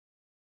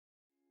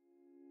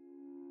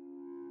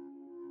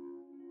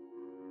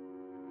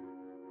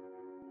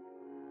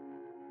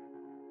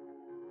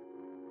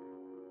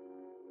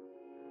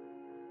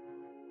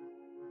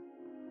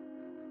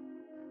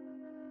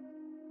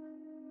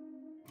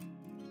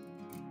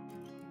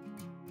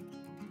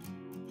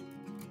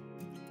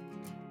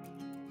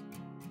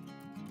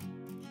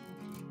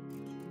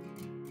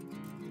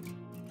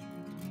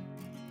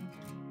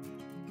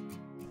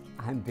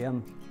I'm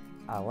Bim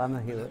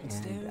Lemahue,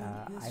 and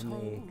I'm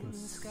a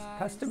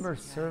customer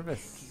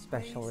service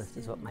specialist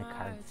is what my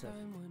card says.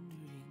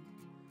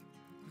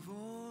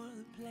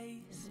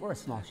 We're a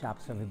small shop,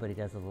 so everybody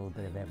does a little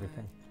bit of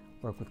everything.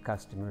 Work with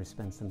customers,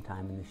 spend some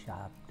time in the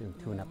shop, doing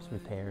tune-ups,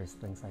 repairs,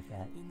 things like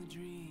that.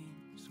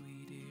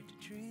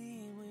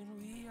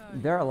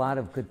 There are a lot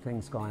of good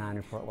things going on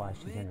in Fort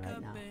Washington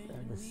right now.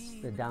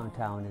 The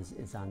downtown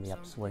is on the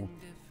upswing,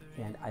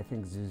 and I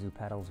think Zuzu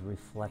Pedals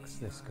reflects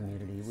this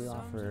community. We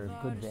offer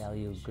good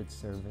value, good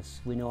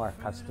service. We know our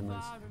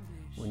customers.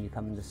 When you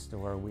come in the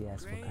store, we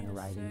ask what kind of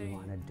riding you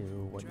want to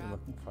do, what you're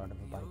looking for out of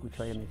a bike. We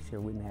try to make sure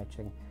we're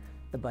matching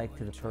the bike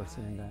to the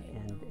person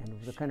and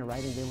the kind of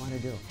riding they want to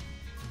do.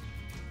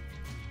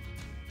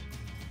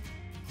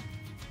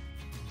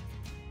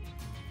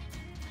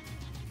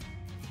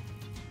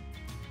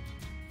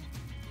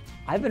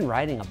 I've been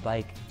riding a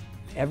bike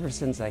ever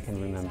since I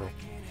can remember.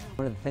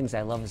 One of the things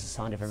I love is the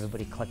sound of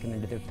everybody clicking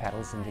into their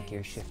pedals and the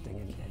gear shifting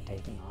and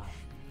taking off.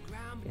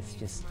 It's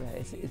just,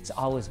 it's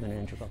always been an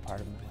integral part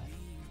of my life.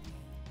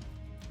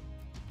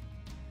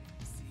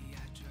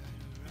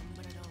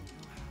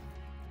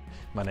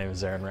 My name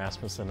is Aaron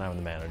Rasmussen. I'm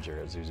the manager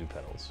at Zuzu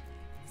Pedals.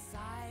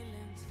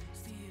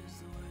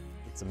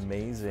 It's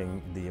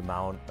amazing the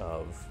amount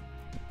of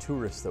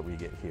tourists that we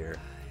get here,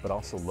 but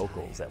also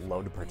locals that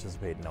love to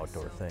participate in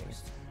outdoor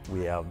things.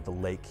 We have the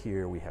lake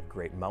here, we have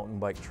great mountain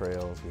bike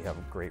trails, we have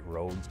great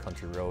roads,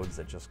 country roads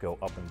that just go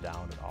up and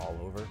down and all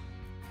over.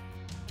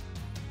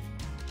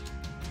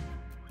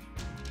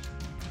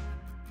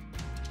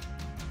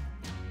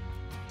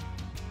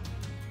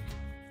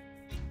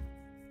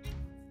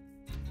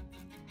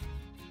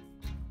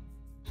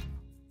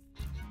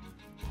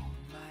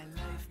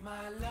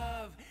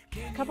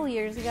 A couple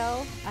years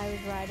ago, I was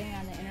riding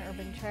on the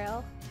Interurban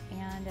Trail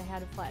and I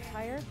had a flat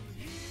tire.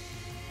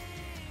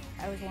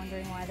 I was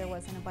wondering why there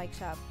wasn't a bike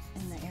shop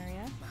in the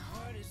area.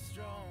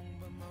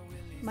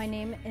 My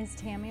name is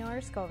Tammy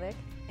Orskovic,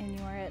 and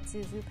you are at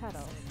Zuzu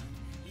Pedals.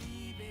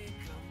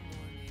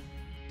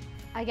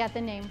 I got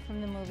the name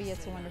from the movie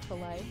It's a Wonderful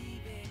Life.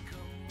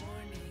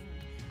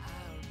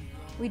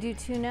 We do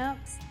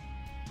tune-ups,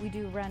 we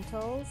do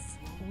rentals,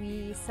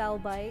 we sell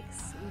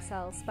bikes, we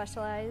sell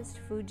Specialized,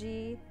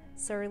 Fuji,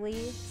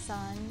 Surly,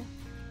 Sun,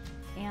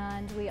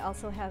 and we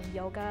also have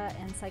yoga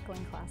and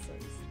cycling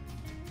classes.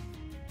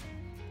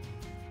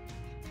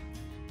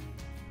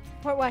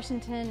 Fort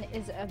Washington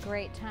is a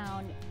great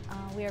town.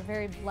 We are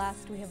very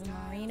blessed. We have a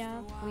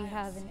marina. We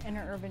have an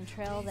interurban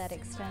trail that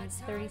extends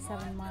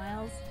 37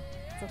 miles.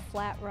 It's a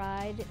flat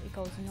ride. It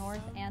goes north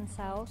and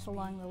south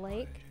along the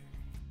lake.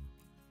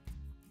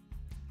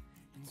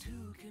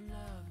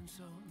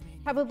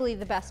 Probably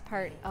the best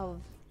part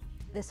of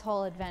this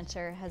whole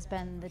adventure has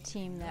been the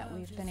team that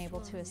we've been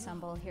able to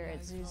assemble here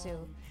at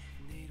Zuzu.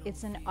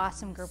 It's an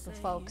awesome group of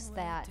folks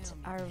that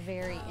are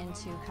very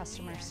into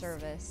customer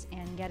service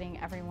and getting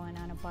everyone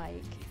on a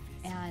bike,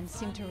 and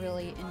seem to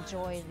really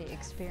enjoy the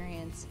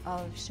experience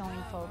of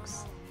showing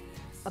folks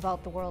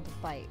about the world of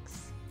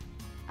bikes.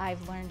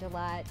 I've learned a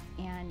lot,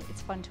 and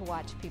it's fun to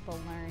watch people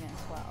learn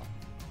as well.